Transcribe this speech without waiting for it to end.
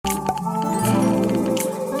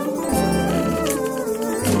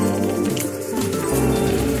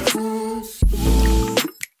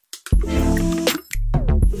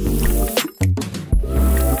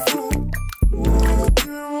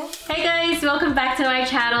welcome back to my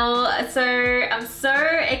channel. So I'm so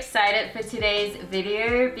excited for today's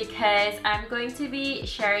video because I'm going to be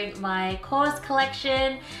sharing my KAWS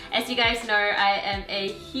collection. As you guys know, I am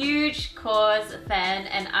a huge KAWS fan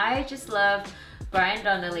and I just love Brian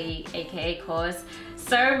Donnelly, aka KAWS,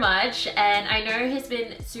 so much, and I know he's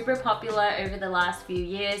been super popular over the last few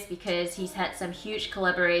years because he's had some huge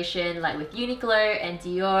collaboration like with Uniqlo and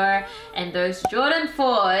Dior and those Jordan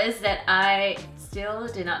 4s that I still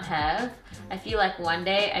do not have. I feel like one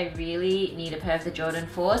day I really need a pair of the Jordan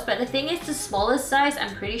 4s, but the thing is the smallest size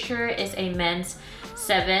I'm pretty sure is a men's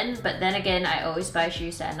 7, but then again I always buy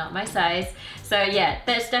shoes that are not my size. So yeah,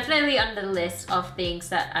 that's definitely on the list of things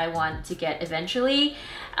that I want to get eventually.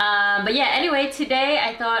 But yeah, anyway, today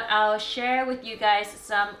I thought I'll share with you guys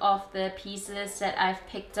some of the pieces that I've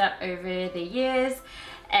picked up over the years.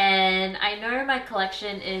 And I know my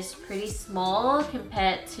collection is pretty small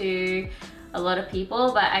compared to a lot of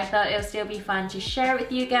people, but I thought it would still be fun to share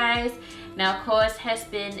with you guys. Now, KAWS has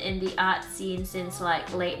been in the art scene since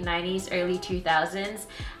like late 90s, early 2000s,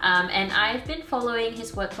 and I've been following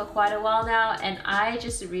his work for quite a while now, and I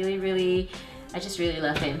just really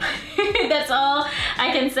love him. That's all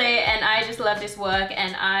I can say, and I just love his work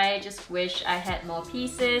and I just wish I had more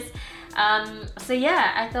pieces. So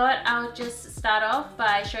yeah, I thought I'll just start off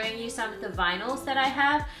by showing you some of the vinyls that I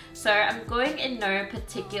have. So I'm going in no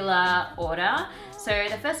particular order. So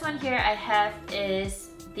the first one here I have is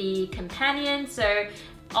the Companion. So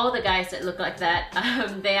all the guys that look like that,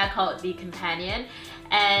 they are called the Companion.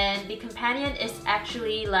 And the Companion is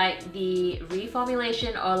actually like the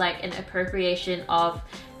reformulation or like an appropriation of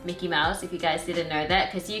Mickey Mouse, if you guys didn't know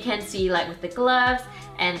that, because you can see like with the gloves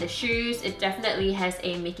and the shoes, it definitely has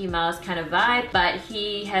a Mickey Mouse kind of vibe, but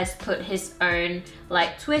he has put his own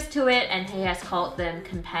like twist to it and he has called them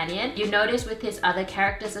Companion. You notice with his other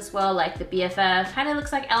characters as well, like the BFF kind of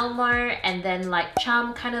looks like Elmo, and then like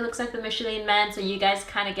Chum kind of looks like the Michelin Man, so you guys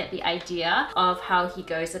kind of get the idea of how he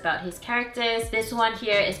goes about his characters. This one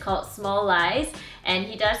here is called Small Lies, and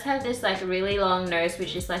he does have this like really long nose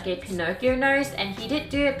which is like a Pinocchio nose, and he did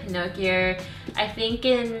do a Pinocchio I think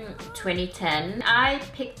in 2010. I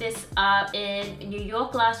picked this up in New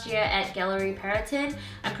York last year at Gallery Periton.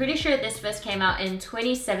 I'm pretty sure this first came out in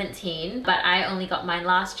 2017, but I only got mine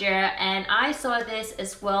last year, and I saw this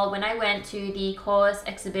as well when I went to the KAWS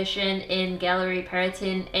exhibition in Gallery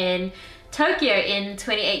Periton in Tokyo in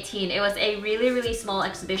 2018. It was a really small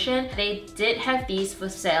exhibition. They did have these for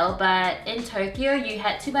sale, but in Tokyo you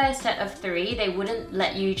had to buy a set of 3. They wouldn't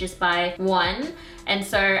let you just buy one. And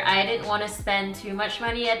so I didn't want to spend too much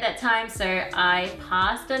money at that time, so I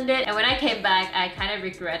passed on it. And when I came back, I kind of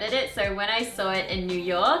regretted it. So when I saw it in New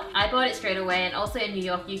York, I bought it straight away. And also in New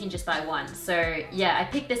York, you can just buy one. So yeah, I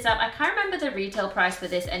picked this up. I can't remember the retail price for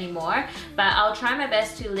this anymore, but I'll try my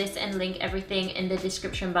best to list and link everything in the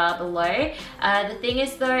description bar below. The thing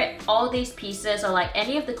is though, all these pieces, or like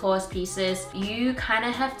any of the KAWS pieces, you kind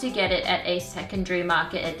of have to get it at a secondary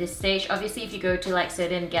market at this stage. Obviously, if you go to like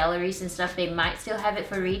certain galleries and stuff, they might still have it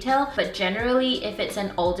for retail, but generally if it's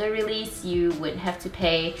an older release you would have to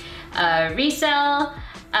pay resale.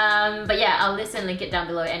 But yeah, I'll list and link it down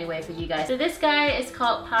below anyway for you guys. So this guy is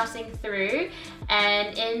called Passing Through,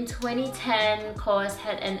 and in 2010 KAWS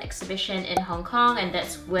had an exhibition in Hong Kong, and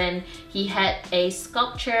that's when he had a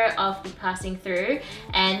sculpture of the Passing Through,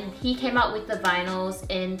 and he came out with the vinyls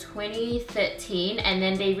in 2013, and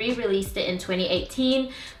then they re-released it in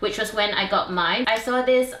 2018, which was when I got mine. I saw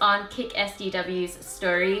this on Kick SDW's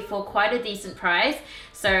story for quite a decent price,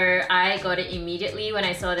 so I got it immediately when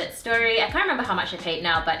I saw that story. I can't remember how much I paid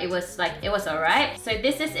now, but it was alright. So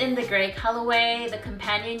this is in the grey colorway. The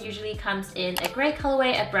Companion usually comes in a grey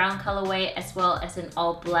colorway, a brown colorway, as well as an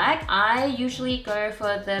all black. I usually go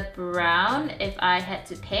for the brown if I had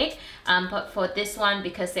to pick, but for this one,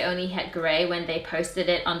 because they only had grey when they posted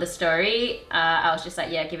it on the story, I was just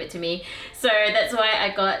like, yeah, give it to me. So that's why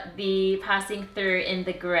I got the Passing Through in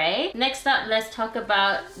the grey. Next up, let's talk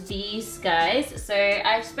about these guys. So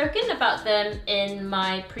I've spoken about them in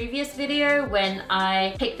my previous video when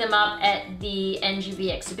I picked them up at the NGV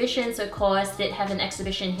exhibition. So KAWS did have an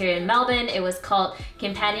exhibition here in Melbourne. It was called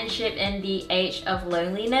Companionship in the Age of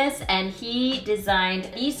Loneliness, and he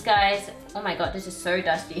designed these guys. Oh my god, this is so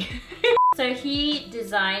dusty. So he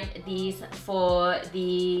designed these for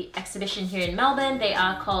the exhibition here in Melbourne. They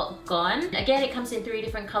are called Gone. Again, it comes in 3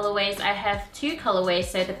 different colorways. I have 2 colorways,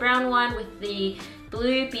 so the brown one with the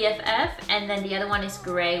blue BFF, and then the other one is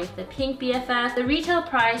grey with the pink BFF. The retail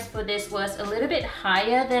price for this was a little bit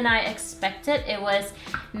higher than I expected. It was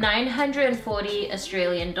 940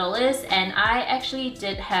 Australian dollars, and I actually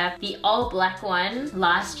did have the all black one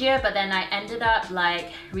last year, but then I ended up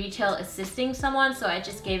like retail assisting someone, so I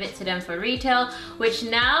just gave it to them for retail, which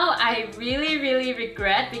now I really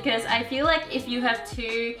regret, because I feel like if you have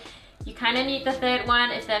two, you kind of need the third one,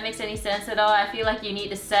 if that makes any sense at all. I feel like you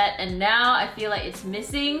need a set, and now I feel like it's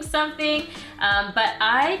missing something. But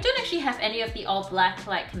I don't actually have any of the all black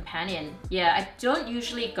like companion. Yeah, I don't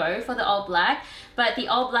usually go for the all black, but the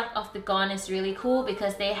all black of the Gone is really cool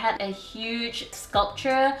because they had a huge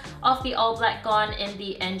sculpture of the all black Gone in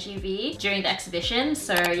the NGV during the exhibition.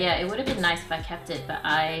 So yeah, it would have been nice if I kept it, but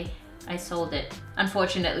I sold it,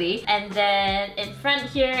 unfortunately. And then in front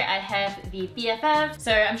here, I have the BFF.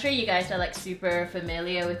 So I'm sure you guys are like super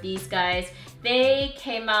familiar with these guys. They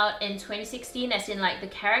came out in 2016, as in like the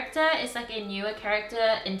character is like a newer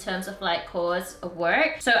character in terms of like KAWS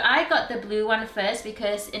work. So I got the blue one first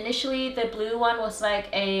because initially the blue one was like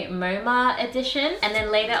a MoMA edition, and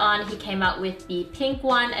then later on he came out with the pink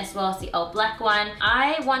one as well as the all black one.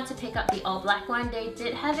 I want to pick up the all black one. They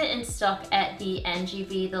did have it in stock at the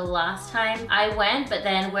NGV the last time I went, but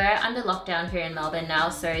then we're under lockdown here in Melbourne now,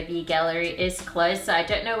 so the gallery is closed, so I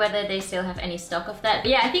don't know whether they still have any stock of that.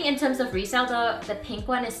 But yeah, I think in terms of resale, the pink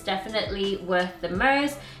one is definitely worth the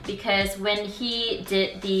most, because when he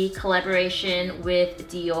did the collaboration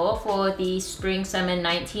with Dior for the Spring Summer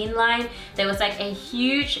 19 line, there was like a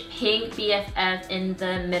huge pink BFF in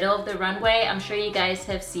the middle of the runway. I'm sure you guys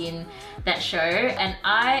have seen that show, and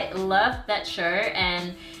I loved that show.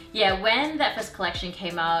 And yeah, when that first collection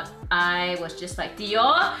came out, I was just like,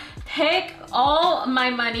 Dior, take all my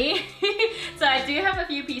money. So I do have a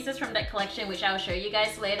few pieces from that collection, which I'll show you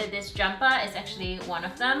guys later. This jumper is actually one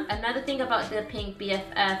of them. Another thing about the pink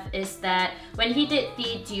BFF is that when he did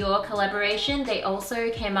the Dior collaboration, they also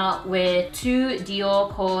came out with 2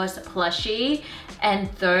 Dior KAWS plushie, and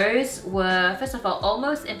those were, first of all,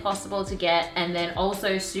 almost impossible to get, and then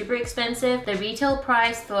also super expensive. The retail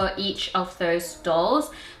price for each of those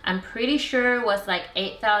dolls, I'm pretty sure, was like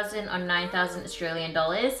 8,000 or 9,000 Australian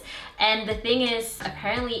dollars. And the thing is,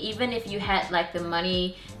 apparently, even if you had like the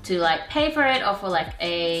money to like pay for it, or for like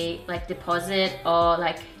a deposit, or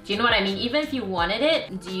like, do you know what I mean? Even if you wanted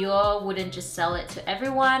it, Dior wouldn't just sell it to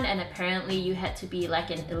everyone, and apparently you had to be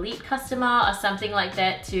like an elite customer or something like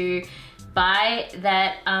that to buy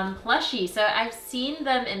that plushie. So I've seen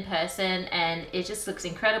them in person and it just looks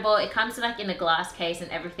incredible. It comes like in a glass case and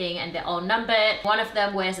everything, and they're all numbered. One of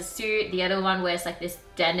them wears a suit, the other one wears like this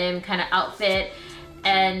denim kind of outfit.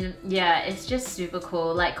 And yeah, it's just super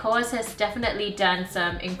cool. Like, KAWS has definitely done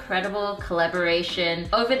some incredible collaboration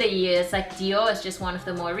over the years. Like, Dior is just one of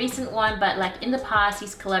the more recent one, but like in the past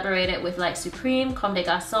he's collaborated with like Supreme, Comme des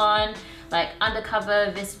Garçons, like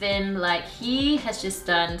Undercover, Visvim. Like, he has just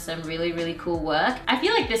done some really cool work. I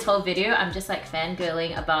feel like this whole video I'm just like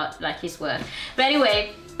fangirling about like his work. But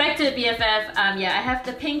anyway, back to the BFF. Yeah, I have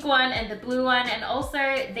the pink one and the blue one, and also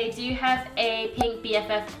they do have a pink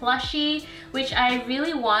BFF plushie, which I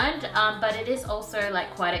really want, but it is also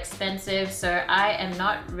like quite expensive, so I am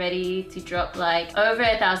not ready to drop like over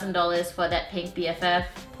 $1,000 for that pink BFF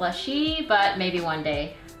plushie, but maybe one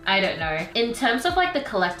day. I don't know. In terms of like the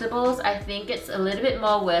collectibles, I think it's a little bit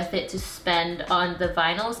more worth it to spend on the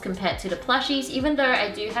vinyls compared to the plushies. Even though I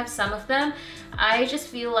do have some of them, I just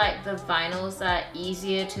feel like the vinyls are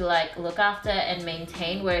easier to like look after and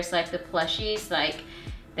maintain, whereas like the plushies, like,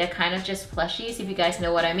 they're kind of just plushies, if you guys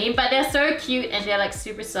know what I mean. But they're so cute and they're like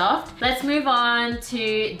super soft. Let's move on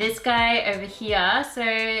to this guy over here. So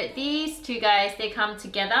these two guys, they come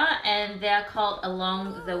together and they're called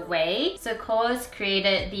Along the Way. So KAWS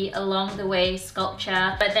created the Along the Way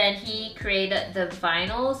sculpture, but then he created the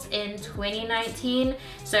vinyls in 2019.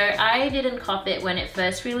 So I didn't cop it when it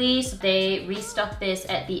first released. They restocked this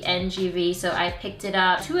at the NGV, so I picked it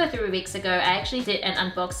up 2 or 3 weeks ago. I actually did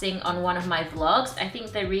an unboxing on one of my vlogs. I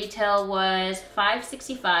think the retail was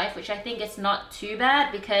 $5.65, which I think is not too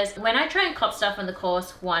bad, because when I try and cop stuff on the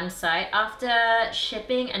KAWS one site, after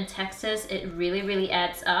shipping and taxes, it really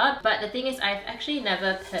adds up. But the thing is, I've actually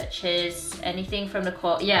never purchased anything from the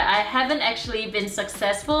KAWS. Yeah, I haven't actually been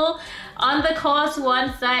successful on the KAWS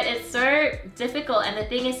one site. It's so difficult, and the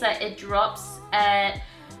thing is that it drops at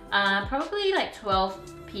probably like 12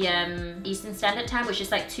 p.m. Eastern Standard Time, which is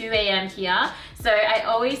like 2 a.m. here. So I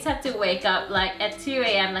always have to wake up like at 2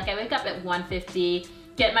 a.m. Like, I wake up at 1:50,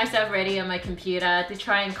 get myself ready on my computer to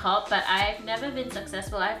try and cop, but I've never been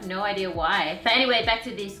successful. I have no idea why. But anyway, back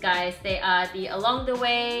to these guys. They are the along the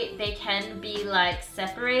way. They can be like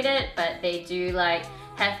separated, but they do like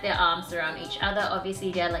have their arms around each other.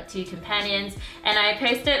 Obviously they're like two companions, and I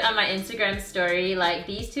posted on my Instagram story like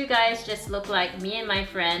these two guys just look like me and my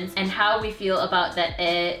friends, and how we feel about that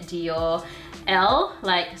Air Dior L.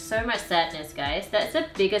 Like, so much sadness, guys. That's the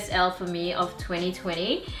biggest L for me of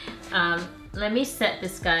 2020. Let me set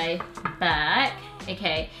this guy back.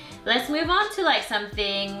 Okay, let's move on to like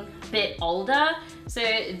something a bit older. So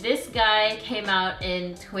this guy came out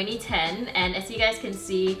in 2010, and as you guys can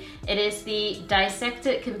see, it is the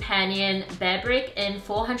Dissected Companion Fabric in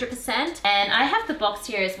 400%, and I have the box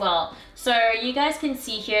here as well. So you guys can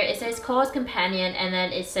see here, it says KAWS Companion, and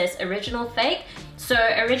then it says OriginalFake. So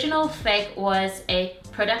OriginalFake was a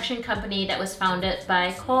production company that was founded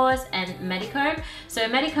by KAWS and Medicomb. So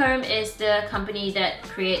Medicomb is the company that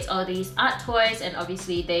creates all these art toys, and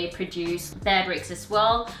obviously they produce fabrics as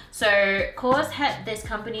well. So KAWS had this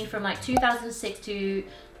company from like 2006 to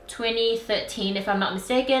 2013 if I'm not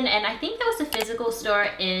mistaken, and I think there was a physical store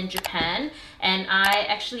in Japan, and I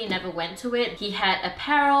actually never went to it. He had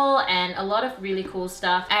apparel and a lot of really cool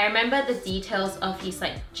stuff. I remember the details of his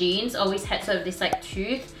like jeans always had sort of this like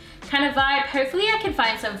tooth kind of vibe. Hopefully I can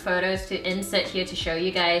find some photos to insert here to show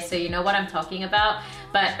you guys so you know what I'm talking about.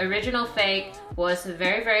 But OriginalFake was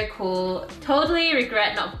very, very cool. Totally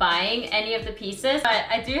regret not buying any of the pieces, but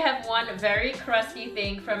I do have one very crusty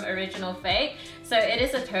thing from OriginalFake. So it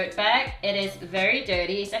is a tote bag. It is very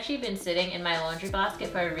dirty. It's actually been sitting in my laundry basket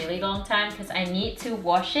for a really long time because I need to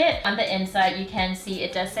wash it. On the inside you can see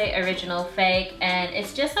it does say OriginalFake, and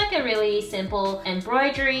it's just like a really simple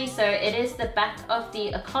embroidery. So it is the back of the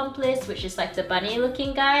accomplice, which is like the bunny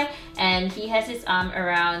looking guy, and he has his arm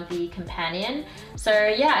around the companion. So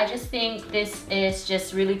yeah, I just think this is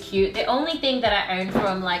just really cute. The only thing that I own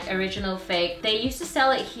from like OriginalFake, they used to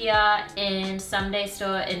sell it here in Someday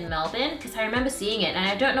store in Melbourne, because I remember seeing it, and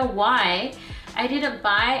I don't know why I didn't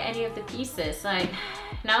buy any of the pieces. Like,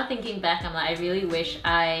 now thinking back, I'm like, I really wish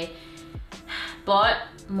I bought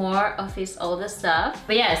more of his older stuff.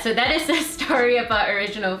 But yeah, so that is the story about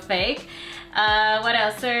OriginalFake. What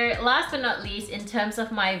else? So last but not least, in terms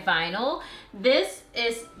of my vinyl, this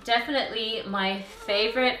is definitely my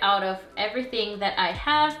favorite out of everything that I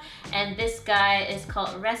have, and this guy is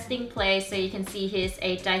called Resting Place. So you can see he's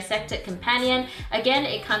a Dissected Companion. Again,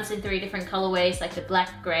 it comes in 3 different colorways, like the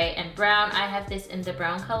black, gray, and brown. I have this in the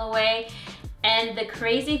brown colorway. And the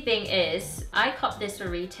crazy thing is, I copped this for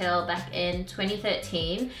retail back in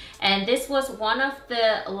 2013, and this was one of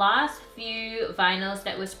the last few vinyls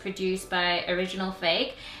that was produced by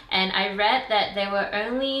OriginalFake, and I read that there were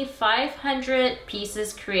only 500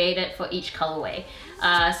 pieces created for each colorway.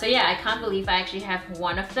 So yeah, I can't believe I actually have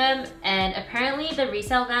one of them, and apparently the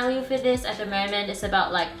resale value for this at the moment is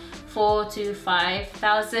about like $4,000 to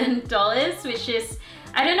 $5,000, which is,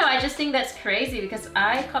 I don't know, I just think that's crazy because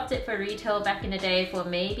I copped it for retail back in the day for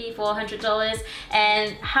maybe $400.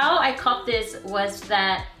 And how I copped this was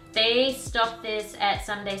that they stocked this at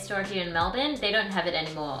Someday store here in Melbourne. They don't have it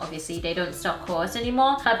anymore, obviously. They don't stock KAWS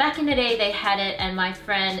anymore. But back in the day, they had it, and my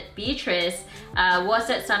friend Beatrice was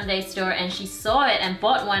at Someday store, and she saw it and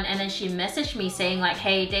bought one, and then she messaged me saying like,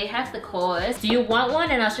 hey, they have the KAWS. Do you want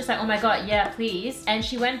one? And I was just like, oh my god, yeah, please. And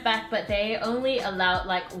she went back, but they only allowed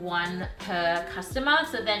like one per customer.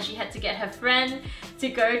 So then she had to get her friend to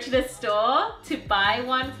go to the store to buy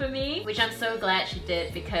one for me, which I'm so glad she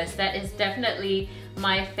did, because that is definitely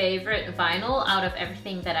my favorite vinyl out of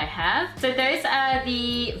everything that I have. So those are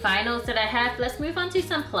the vinyls that I have. Let's move on to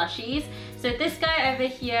some plushies. So this guy over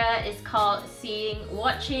here is called Seeing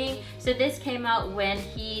Watching. So this came out when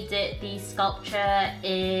he did the sculpture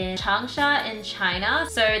in Changsha in China.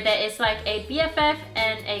 So there is like a BFF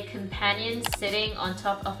and a companion sitting on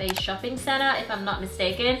top of a shopping center, if I'm not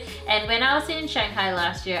mistaken. And when I was in Shanghai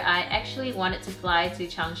last year, I actually wanted to fly to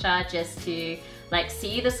Changsha just to like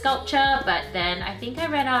see the sculpture, but then I think I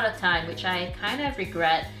ran out of time, which I kind of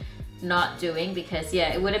regret not doing, because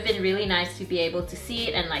yeah, it would have been really nice to be able to see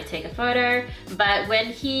it and like take a photo. But when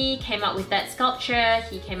he came out with that sculpture,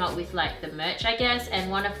 he came out with like the merch, I guess,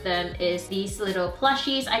 and one of them is these little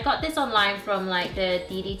plushies. I got this online from like the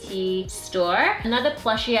DDT store. Another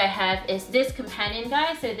plushie I have is this companion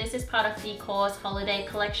guy. So this is part of the KAWS holiday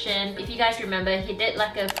collection. If you guys remember, he did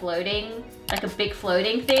like a big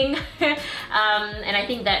floating thing and I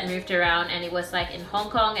think that moved around, and it was like in Hong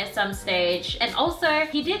Kong at some stage. And also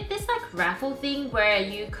he did this like raffle thing where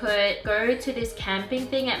you could go to this camping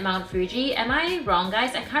thing at Mount Fuji. Am I wrong,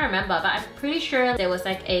 guys? I can't remember, but I'm pretty sure there was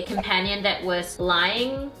like a companion that was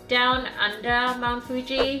lying down under Mount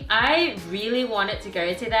Fuji. I really wanted to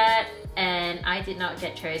go to that, and I did not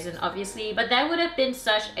get chosen, obviously, but that would have been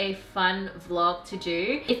such a fun vlog to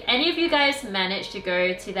do. If any of you guys managed to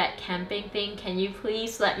go to that camping thing, can you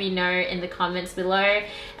please let me know in the comments below,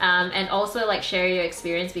 and also like share your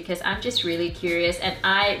experience, because I'm just really curious and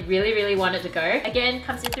I really wanted to go. Again,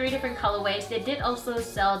 comes in 3 different colorways. They did also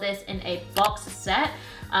sell this in a box set,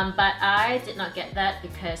 but I did not get that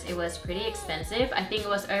because it was pretty expensive. I think it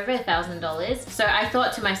was over $1,000. So I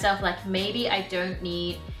thought to myself, like, maybe I don't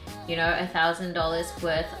need, you know, $1,000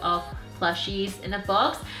 worth of plushies in a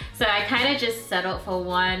box. So I kind of just settled for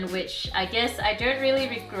one, which I guess I don't really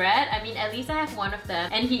regret. I mean, at least I have one of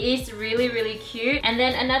them, and he is really cute. And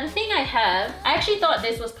then another thing I actually thought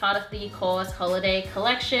this was part of the KAWS holiday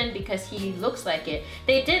collection because he looks like it.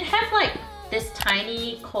 They did have like this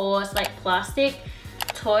tiny KAWS like plastic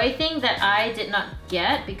toy thing that I did not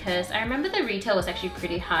get because I remember the retail was actually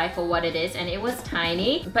pretty high for what it is, and it was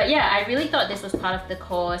tiny. But yeah, I really thought this was part of the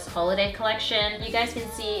KAWS holiday collection. You guys can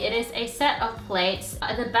see it is a set of plates.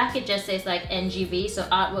 At the back it just says like NGV, so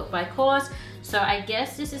artwork by KAWS. So I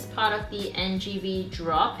guess this is part of the NGV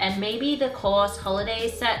drop, and maybe the KAWS holiday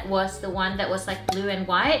set was the one that was like blue and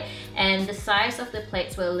white, and the size of the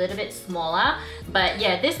plates were a little bit smaller. But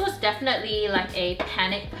yeah, this was definitely like a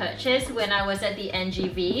panic purchase when I was at the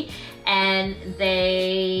NGV, and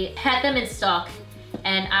they had them in stock.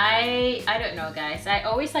 And I don't know, guys, I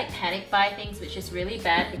always like panic buy things, which is really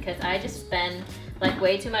bad because I just spend like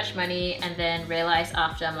way too much money and then realize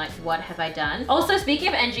after, I'm like, what have I done? Also, speaking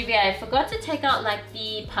of NGV, I forgot to take out like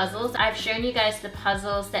the puzzles. I've shown you guys the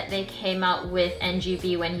puzzles that they came out with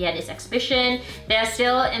NGV when he had his exhibition. They're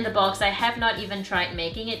still in the box. I have not even tried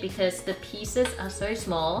making it because the pieces are so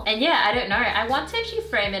small. And yeah, I don't know, I want to actually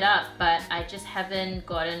frame it up, but I just haven't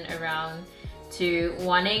gotten around to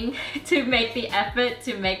wanting to make the effort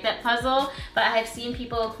to make that puzzle. But I have seen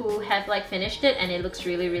people who have like finished it and it looks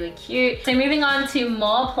really cute. So moving on to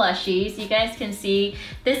more plushies, you guys can see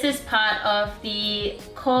this is part of the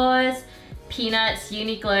KAWS Peanuts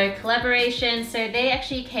Uniqlo collaboration. So they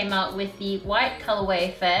actually came out with the white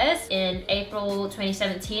colorway first in April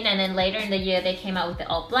 2017, and then later in the year they came out with the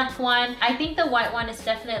all black one. I think the white one is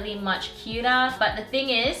definitely much cuter, but the thing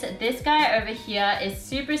is, this guy over here is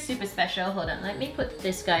super special. Hold on, let me put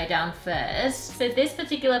this guy down first. So this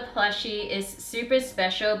particular plushie is super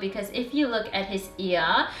special because if you look at his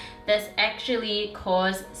ear, that's actually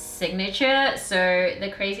KAWS signature. So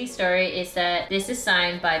the crazy story is that this is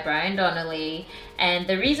signed by Brian Donnelly, and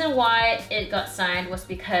the reason why it got signed was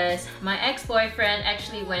because my ex-boyfriend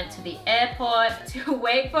actually went to the airport to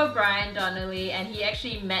wait for Brian Donnelly, and he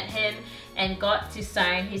actually met him and got to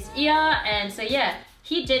sign his ear. And so yeah,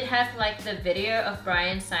 he did have like the video of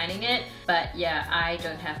Brian signing it, but yeah, I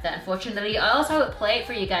don't have that, unfortunately. I also would play it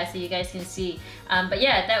for you guys so you guys can see. But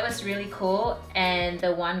yeah, that was really cool, and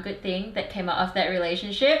the one good thing that came out of that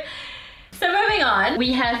relationship. So moving on,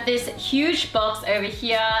 we have this huge box over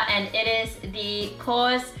here, and it is the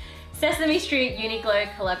KAWS Sesame Street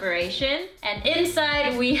Uniqlo collaboration. And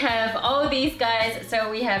inside we have all these guys. So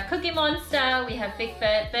we have Cookie Monster, we have Big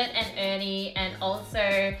Bird, Bert and Ernie, and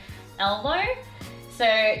also Elmo. So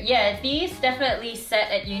yeah, these definitely sat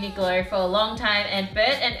at Uniqlo for a long time, and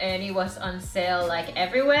Bert and Ernie was on sale like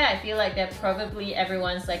everywhere. I feel like they're probably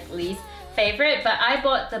everyone's like least favorite, but I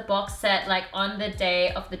bought the box set like on the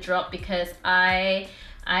day of the drop because I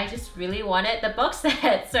just really wanted the box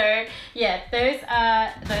set. So yeah, those are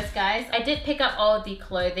those guys. I did pick up all the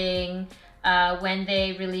clothing when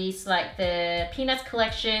they released like the Peanuts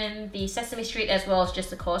collection, the Sesame Street, as well as just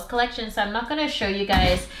the KAWS collection. So I'm not going to show you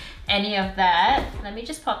guys any of that. Let me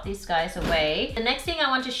just pop these guys away. The next thing I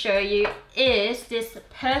want to show you is this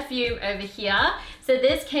perfume over here. So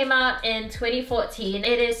this came out in 2014.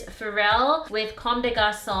 It is Pharrell with Comme des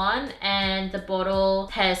Garçons, and the bottle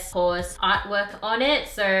has KAWS artwork on it.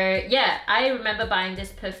 So yeah, I remember buying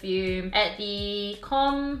this perfume at the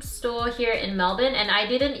COMME store here in Melbourne, and I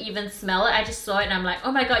didn't even smell it. I just saw it and I'm like,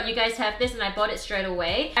 oh my god, you guys have this, and I bought it straight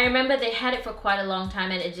away. I remember they had it for quite a long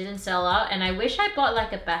time and it didn't sell out, and I wish I bought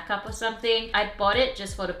like a backup or something. I bought it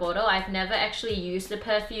just for the bottle. I've never actually used the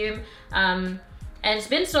perfume. And it's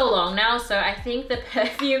been so long now, so I think the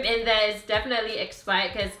perfume in there is definitely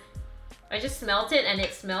expired because I just smelled it and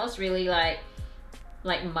it smells really like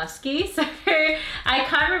musky. So I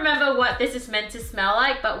can't remember what this is meant to smell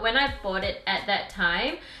like, but when I bought it at that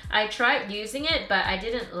time, I tried using it, but I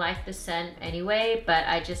didn't like the scent anyway. But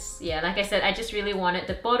I just, yeah, like I said, I just really wanted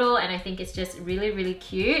the bottle, and I think it's just really, really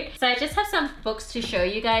cute. So I just have some books to show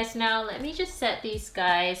you guys now. Let me just set these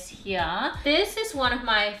guys here. This is one of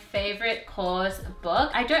my favorite KAWS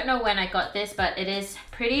book. I don't know when I got this, but it is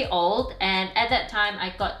pretty old, and at that time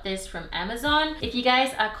I got this from Amazon. If you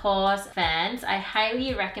guys are KAWS fans, I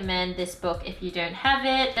highly recommend this book if you don't have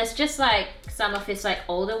it. There's just like some of his like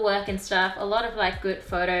older work and stuff, a lot of like good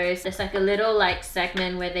photos. There's like a little like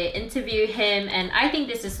segment where they interview him, and I think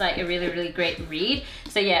this is like a really, really great read.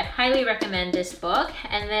 So yeah, highly recommend this book.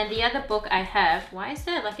 And then the other book I have, why is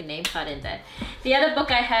there like a name card in there? The other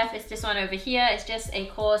book I have is this one over here. It's just a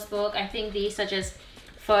KAWS book. I think these are just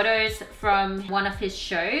photos from one of his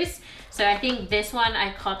shows. So I think this one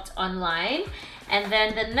I copped online. And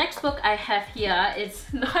then the next book I have here is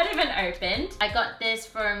not even opened. I got this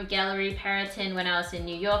from Gallery Periton when I was in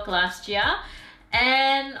New York last year,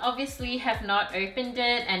 and obviously have not opened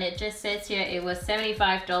it, and it just says here it was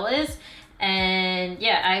 $75. And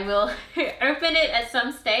yeah, I will open it at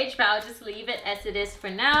some stage, but I'll just leave it as it is for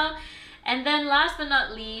now. And then last but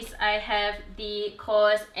not least, I have the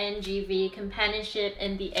KAWS NGV Companionship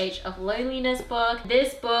in the Age of Loneliness book.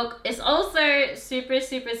 This book is also super,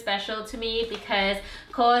 super special to me because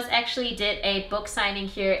KAWS actually did a book signing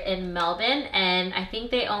here in Melbourne, and I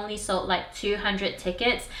think they only sold like 200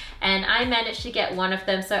 tickets, and I managed to get one of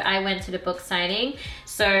them, so I went to the book signing.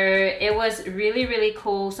 So it was really, really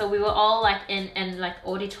cool. So we were all like in like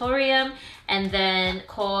auditorium, and then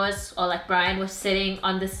KAWS, or like Brian, was sitting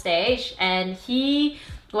on the stage, and he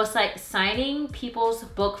was like signing people's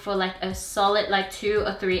book for like a solid like 2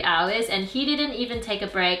 or 3 hours, and he didn't even take a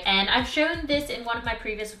break. And I've shown this in one of my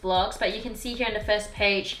previous vlogs, but you can see here on the first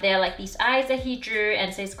page there are like these eyes that he drew,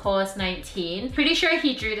 and it says KAWS 19. Pretty sure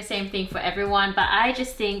he drew the same thing for everyone, but I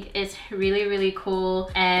just think it's really, really cool.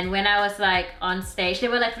 And when I was like on stage, they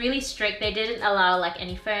were like really strict. They didn't allow like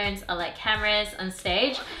any phones or like cameras on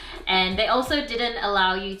stage, and they also didn't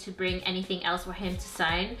allow you to bring anything else for him to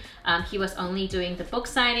sign. He was only doing the book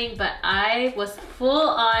signing, but I was full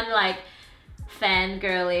on like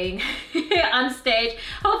fangirling on stage.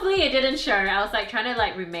 Hopefully it didn't show. I was like trying to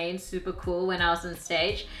like remain super cool when I was on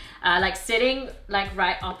stage, like sitting like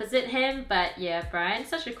right opposite him. But yeah, Brian's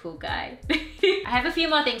such a cool guy. I have a few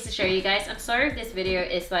more things to show you guys. I'm sorry if this video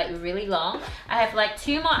is like really long. I have like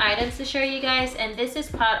 2 more items to show you guys, and this is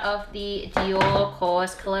part of the Dior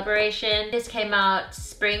KAWS collaboration. This came out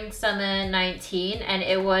spring summer 19, and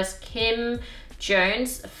it was Kim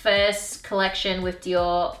Jones' first collection with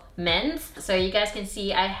Dior men's. So you guys can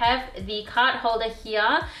see I have the card holder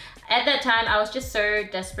here. At that time, I was just so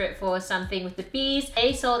desperate for something with the bees.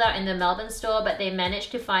 They sold out in the Melbourne store, but they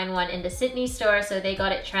managed to find one in the Sydney store, so they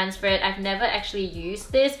got it transferred. I've never actually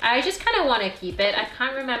used this. I just kind of want to keep it. I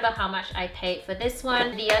can't remember how much I paid for this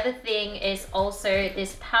one. The other thing is also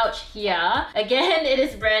this pouch here. Again, it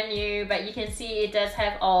is brand new, but you can see it does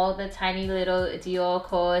have all the tiny little Dior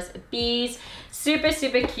KAWS bees. Super,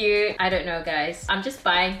 super cute. I don't know, guys. I'm just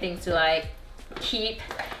buying things to like keep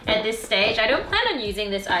at this stage. I don't plan on using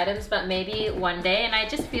these items, but maybe one day, and I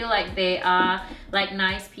just feel like they are like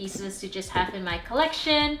nice pieces to just have in my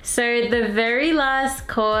collection. So the very last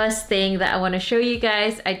KAWS thing that I want to show you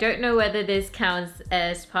guys, I don't know whether this counts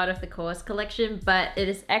as part of the KAWS collection, but it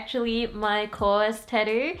is actually my KAWS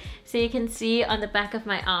tattoo. So you can see on the back of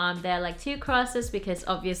my arm there are like 2 crosses, because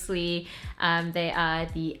obviously they are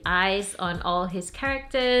the eyes on all his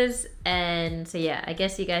characters. And so yeah, I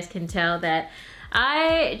guess you guys can tell that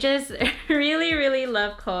I just really, really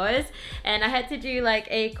love KAWS, and I had to do like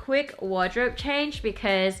a quick wardrobe change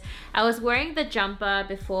because I was wearing the jumper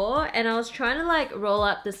before, and I was trying to like roll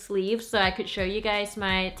up the sleeves so I could show you guys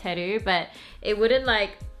my tattoo, but it wouldn't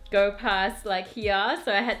like go past like here,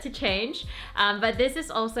 so I had to change. But this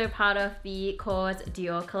is also part of the KAWS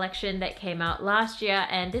Dior collection that came out last year,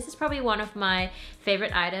 and this is probably one of my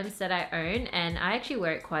favorite items that I own, and I actually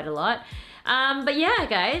wear it quite a lot. But yeah,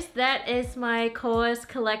 guys, that is my KAWS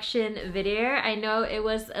collection video. I know it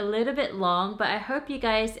was a little bit long, but I hope you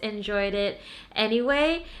guys enjoyed it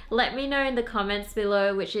anyway. Let me know in the comments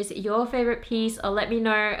below which is your favorite piece, or let me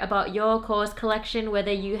know about your KAWS collection,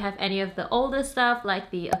 whether you have any of the older stuff like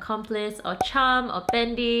the Accomplice or Charm or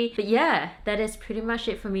Bendy. But yeah, that is pretty much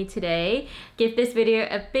it for me today. Give this video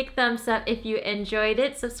a big thumbs up if you enjoyed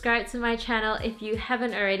it. Subscribe to my channel if you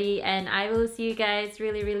haven't already, and I will see you guys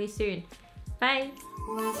really, really soon. Bye!